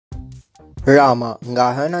Rama, nga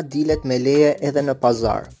Hëna dilet me leje edhe në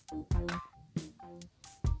pazar.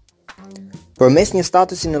 Përmes një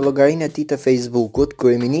statusi në llogarinë e tij të Facebookut,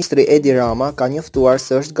 kryeministri Edi Rama ka njoftuar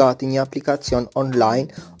se është gati një aplikacion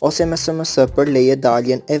online ose me SMS për leje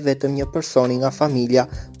daljen e vetëm një personi nga familja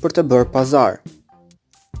për të bërë pazar.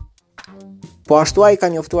 Po ashtu ai ka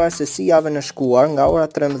njoftuar se si javën e shkuar nga ora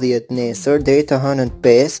 13 nesër deri të hënën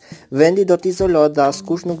 5, vendi do të izolohet dhe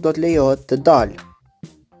askush nuk do të lejohet të dalë.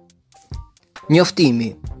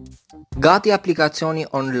 Njoftimi. Gati aplikacioni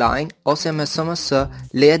online ose me SMS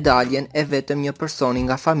leje daljen e vetëm një personi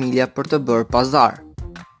nga familja për të bërë pazar.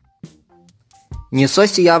 Njësoj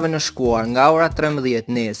si javën e shkuar nga ora 13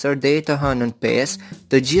 nesër deri të hënën 5,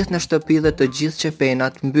 të gjithë në shtëpi dhe të gjithë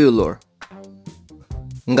qepenat mbyllur.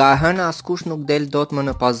 Nga e hëna askush nuk del dot më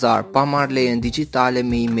në pazar pa marrë lejen digjitale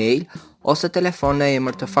me email ose telefon në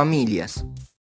emër të familjes.